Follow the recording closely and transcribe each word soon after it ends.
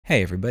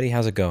Hey everybody,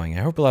 how's it going?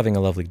 I hope you're having a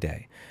lovely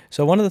day.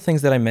 So one of the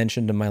things that I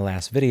mentioned in my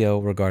last video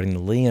regarding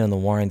the lien and the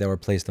warrant that were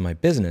placed on my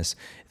business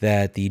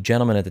that the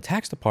gentleman at the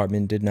tax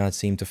department did not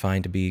seem to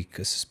find to be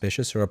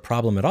suspicious or a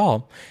problem at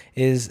all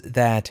is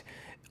that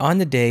on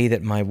the day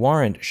that my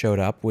warrant showed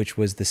up, which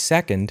was the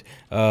 2nd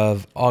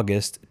of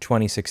August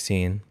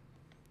 2016,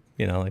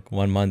 like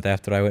 1 month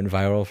after I went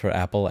viral for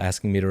Apple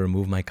asking me to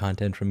remove my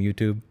content from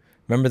YouTube.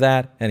 Remember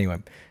that? Anyway,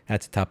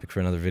 that's a topic for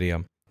another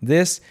video.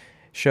 This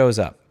shows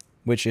up,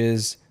 which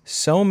is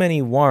so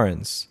many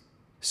warrants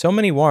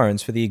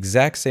for the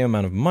exact same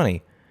amount of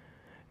money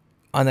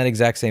on that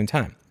exact same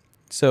time.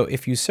 So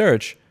if you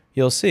search,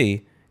 you'll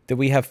see that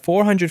we have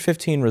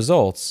 415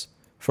 results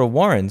for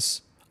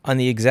warrants on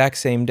the exact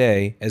same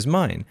day as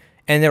mine.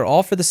 And they're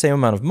all for the same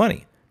amount of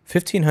money,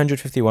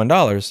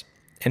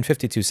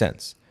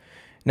 $1,551.52.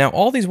 Now,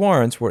 all these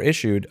warrants were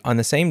issued on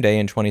the same day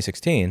in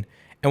 2016.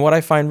 And what I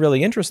find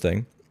really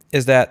interesting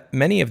is that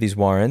many of these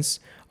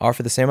warrants are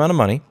for the same amount of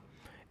money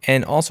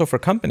and also for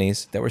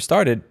companies that were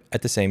started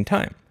at the same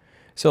time.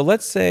 So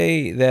let's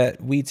say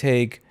that we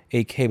take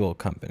a cable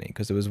company,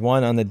 because there was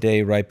one on the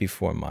day right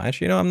before mine.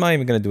 Actually, I'm not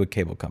even going to do a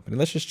cable company.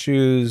 Let's just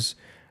choose,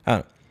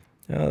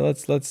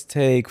 let's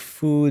take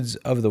Foods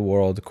of the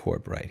World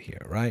Corp right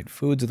here, right?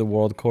 Foods of the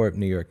World Corp,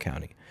 New York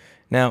County.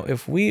 Now,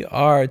 if we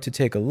are to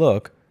take a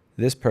look,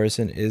 this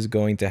person is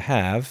going to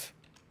have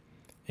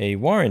a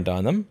warrant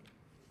on them.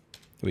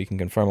 We can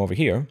confirm over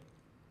here.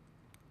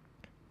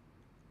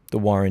 The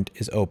warrant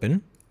is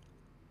open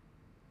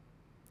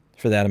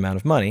for that amount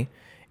of money.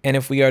 And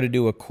if we are to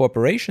do a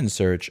corporation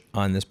search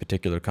on this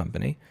particular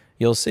company,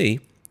 you'll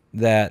see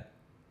that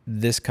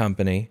this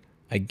company,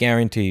 I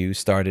guarantee you,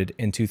 started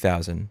in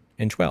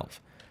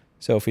 2012.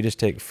 So if we just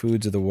take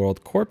Foods of the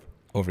World Corp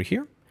over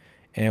here,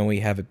 and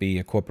we have it be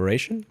a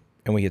corporation,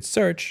 and we hit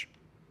search,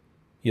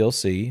 you'll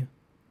see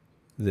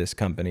this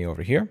company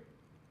over here.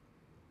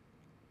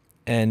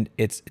 And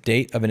its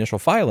date of initial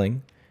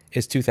filing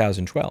is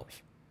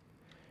 2012.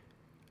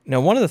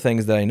 Now, one of the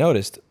things that I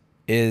noticed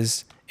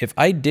is if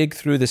I dig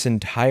through this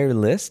entire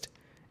list,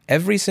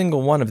 every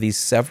single one of these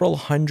several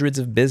hundreds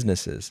of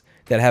businesses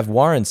that have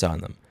warrants on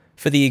them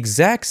for the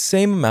exact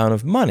same amount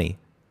of money,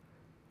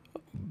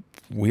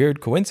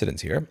 weird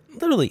coincidence here,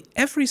 literally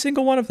every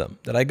single one of them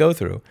that I go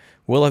through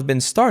will have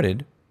been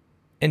started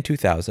in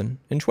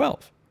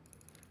 2012.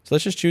 So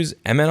let's just choose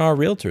MNR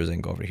Realtors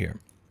Inc. over here.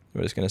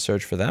 We're just going to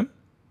search for them.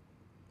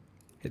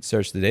 Hit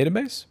search the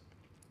database.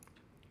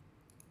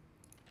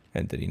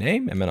 Entity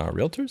name, MNR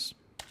Realtors.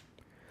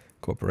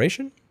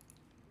 Corporation.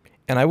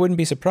 And I wouldn't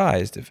be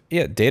surprised if,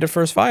 date of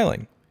first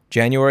filing,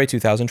 January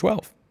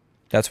 2012.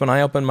 That's when I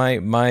opened my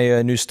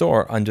new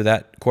store under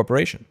that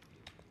corporation.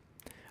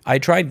 I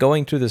tried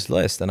going through this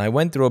list, and I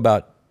went through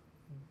about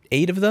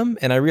 8 of them,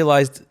 and I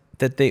realized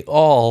that they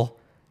all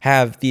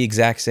have the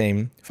exact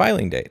same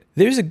filing date.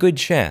 There's a good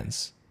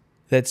chance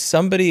that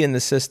somebody in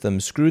the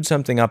system screwed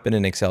something up in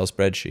an Excel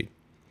spreadsheet.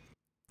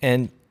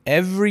 And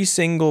every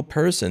single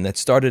person that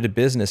started a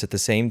business at the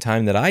same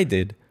time that I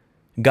did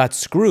got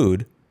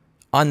screwed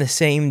on the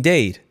same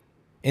date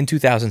in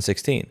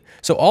 2016.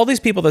 So all these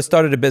people that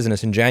started a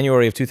business in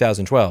January of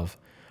 2012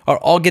 are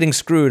all getting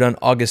screwed on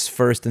August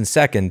 1st and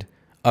 2nd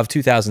of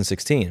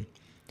 2016.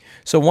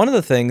 So one of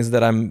the things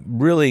that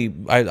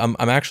I'm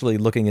actually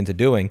looking into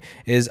doing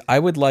is I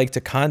would like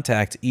to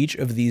contact each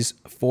of these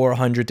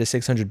 400 to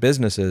 600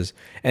 businesses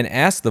and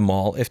ask them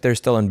all, if they're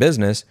still in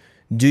business,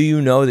 do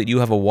you know that you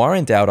have a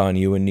warrant out on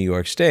you in New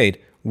York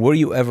State? Were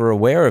you ever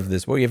aware of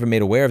this? Were you ever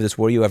made aware of this?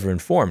 Were you ever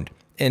informed?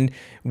 And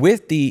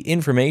with the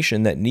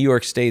information that New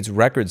York State's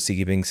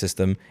record-keeping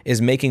system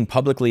is making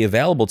publicly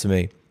available to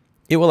me,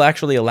 it will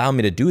actually allow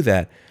me to do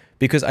that,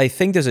 because I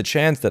think there's a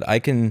chance that I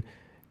can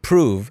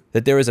prove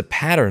that there is a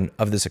pattern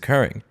of this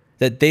occurring,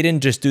 that they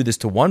didn't just do this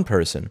to one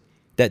person,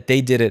 that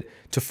they did it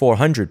to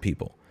 400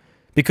 people.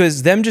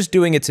 Because them just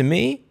doing it to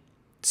me,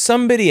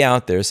 somebody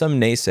out there, some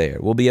naysayer,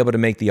 will be able to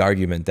make the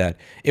argument that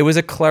it was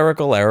a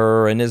clerical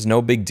error and is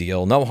no big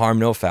deal, no harm,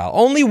 no foul.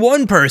 Only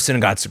one person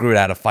got screwed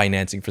out of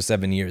financing for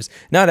 7 years.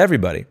 Not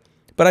everybody.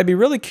 But I'd be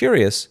really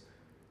curious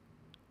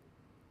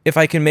if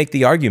I can make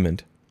the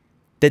argument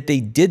that they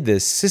did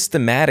this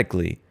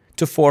systematically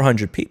to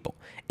 400 people.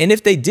 And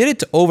if they did it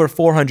to over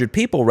 400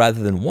 people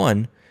rather than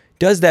one,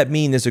 does that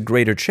mean there's a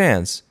greater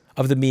chance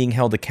of them being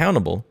held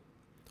accountable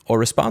or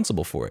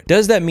responsible for it?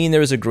 Does that mean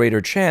there is a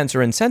greater chance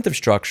or incentive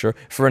structure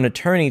for an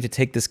attorney to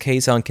take this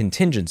case on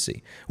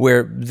contingency,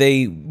 where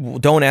they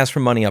don't ask for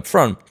money up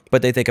front,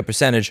 but they take a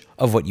percentage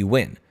of what you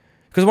win?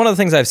 Because one of the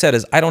things I've said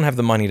is I don't have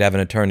the money to have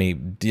an attorney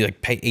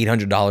pay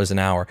 $800 an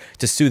hour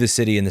to sue the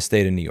city and the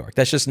state of New York.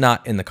 That's just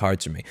not in the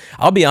cards for me.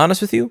 I'll be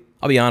honest with you.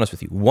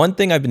 One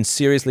thing I've been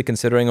seriously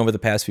considering over the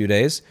past few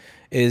days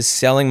is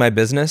selling my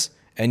business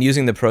and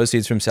using the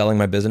proceeds from selling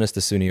my business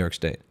to sue New York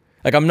State.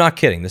 Like, I'm not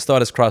kidding. This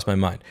thought has crossed my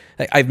mind.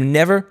 Like, I've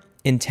never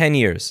in 10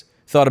 years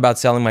thought about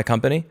selling my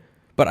company,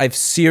 but I've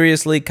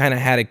seriously kind of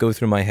had it go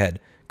through my head.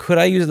 Could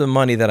I use the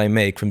money that I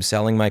make from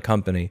selling my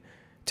company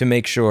to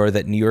make sure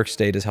that New York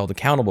State is held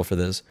accountable for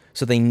this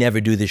so they never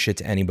do this shit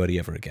to anybody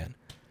ever again?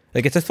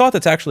 Like, it's a thought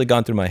that's actually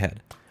gone through my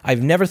head.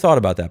 I've never thought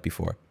about that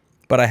before,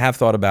 but I have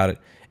thought about it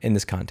in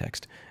this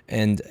context.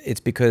 And it's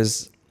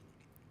because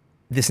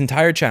this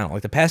entire channel,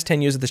 like the past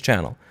 10 years of this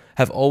channel,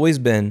 have always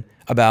been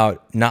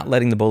about not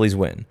letting the bullies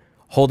win,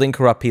 holding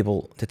corrupt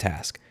people to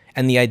task.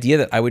 And the idea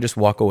that I would just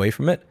walk away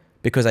from it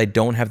because I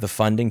don't have the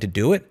funding to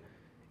do it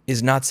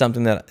is not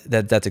something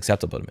that's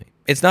acceptable to me.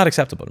 It's not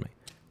acceptable to me.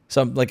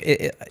 So like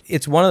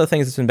it's one of the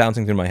things that's been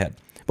bouncing through my head.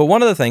 But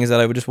one of the things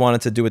that I just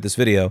wanted to do with this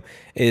video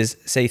is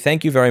say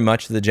thank you very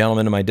much to the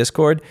gentleman in my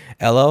Discord,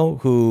 Elo,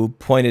 who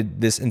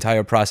pointed this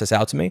entire process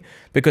out to me,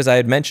 because I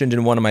had mentioned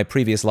in one of my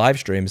previous live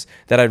streams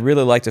that I'd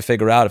really like to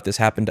figure out if this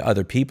happened to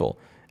other people.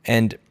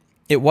 And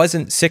it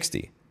wasn't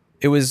 60.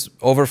 It was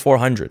over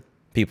 400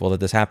 people that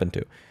this happened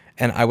to.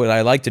 And what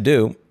I like to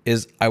do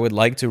is I would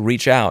like to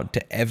reach out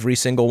to every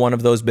single one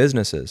of those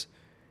businesses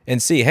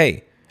and see,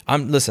 hey,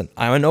 listen,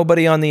 I'm a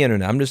nobody on the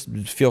internet.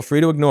 Feel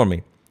free to ignore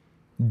me.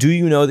 Do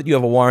you know that you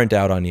have a warrant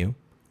out on you?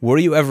 Were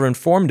you ever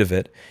informed of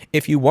it?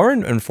 If you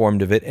weren't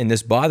informed of it and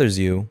this bothers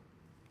you,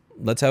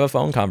 let's have a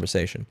phone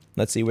conversation.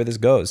 Let's see where this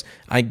goes.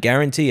 I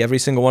guarantee every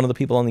single one of the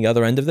people on the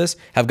other end of this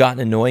have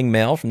gotten annoying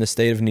mail from the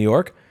state of New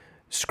York,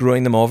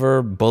 screwing them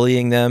over,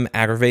 bullying them,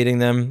 aggravating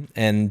them,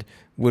 and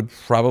would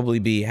probably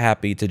be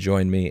happy to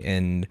join me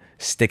in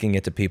sticking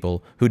it to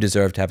people who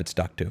deserve to have it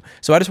stuck to.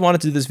 So I just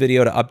wanted to do this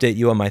video to update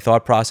you on my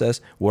thought process,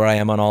 where I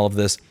am on all of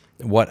this,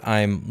 what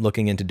I'm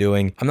looking into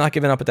doing. I'm not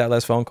giving up at that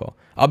last phone call.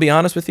 I'll be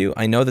honest with you.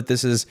 I know that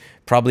this is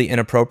probably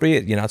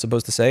inappropriate. You're not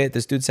supposed to say it.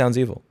 This dude sounds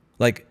evil.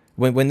 Like,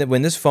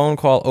 when this phone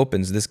call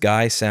opens, this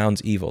guy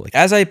sounds evil.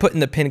 As I put in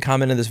the pinned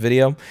comment of this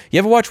video, you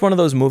ever watch one of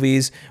those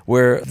movies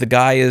where the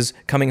guy is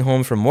coming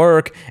home from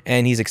work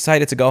and he's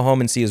excited to go home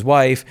and see his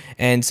wife,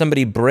 and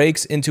somebody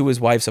breaks into his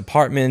wife's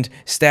apartment,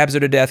 stabs her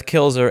to death,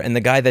 kills her, and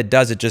the guy that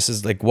does it just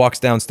is like walks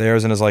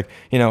downstairs and is like,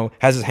 you know,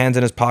 has his hands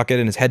in his pocket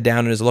and his head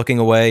down and is looking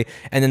away,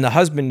 and then the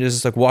husband is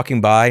just like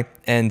walking by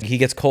and he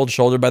gets cold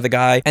shouldered by the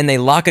guy and they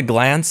lock a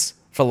glance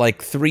for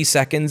like 3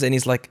 seconds and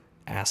he's like,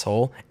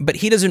 asshole. But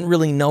he doesn't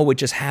really know what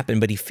just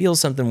happened, but he feels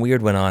something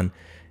weird went on.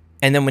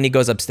 And then when he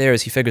goes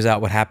upstairs, he figures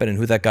out what happened and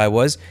who that guy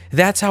was.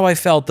 That's how I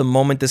felt the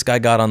moment this guy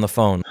got on the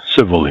phone.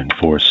 Civil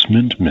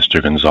Enforcement,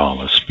 Mr.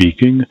 Gonzalez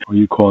speaking. Are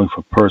you calling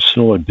for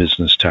personal or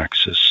business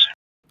taxes?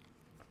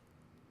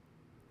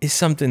 Is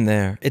something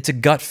there. It's a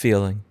gut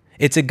feeling.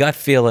 It's a gut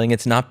feeling.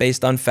 It's not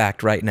based on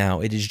fact right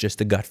now. It is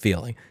just a gut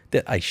feeling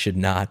that I should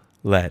not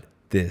let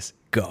this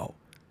go.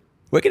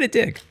 We're going to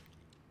dig.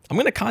 I'm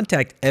going to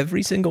contact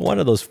every single one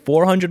of those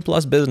 400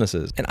 plus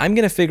businesses, and I'm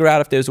going to figure out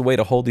if there's a way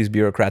to hold these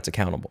bureaucrats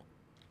accountable,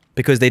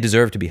 because they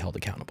deserve to be held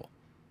accountable.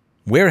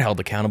 We're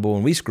held accountable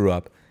when we screw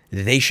up.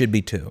 They should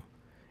be too.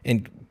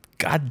 And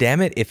God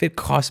damn it, if it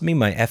costs me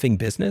my effing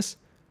business,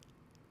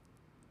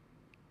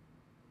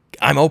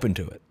 I'm open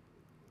to it.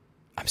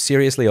 I'm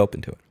seriously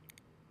open to it.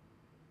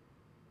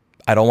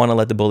 I don't want to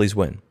let the bullies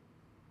win.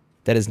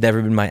 That has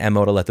never been my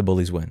MO, to let the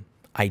bullies win.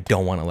 I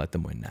don't want to let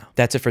them win now.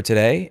 That's it for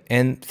today,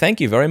 and thank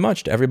you very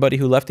much to everybody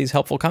who left these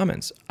helpful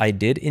comments. I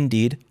did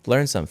indeed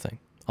learn something.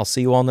 I'll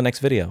see you all in the next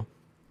video.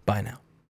 Bye now.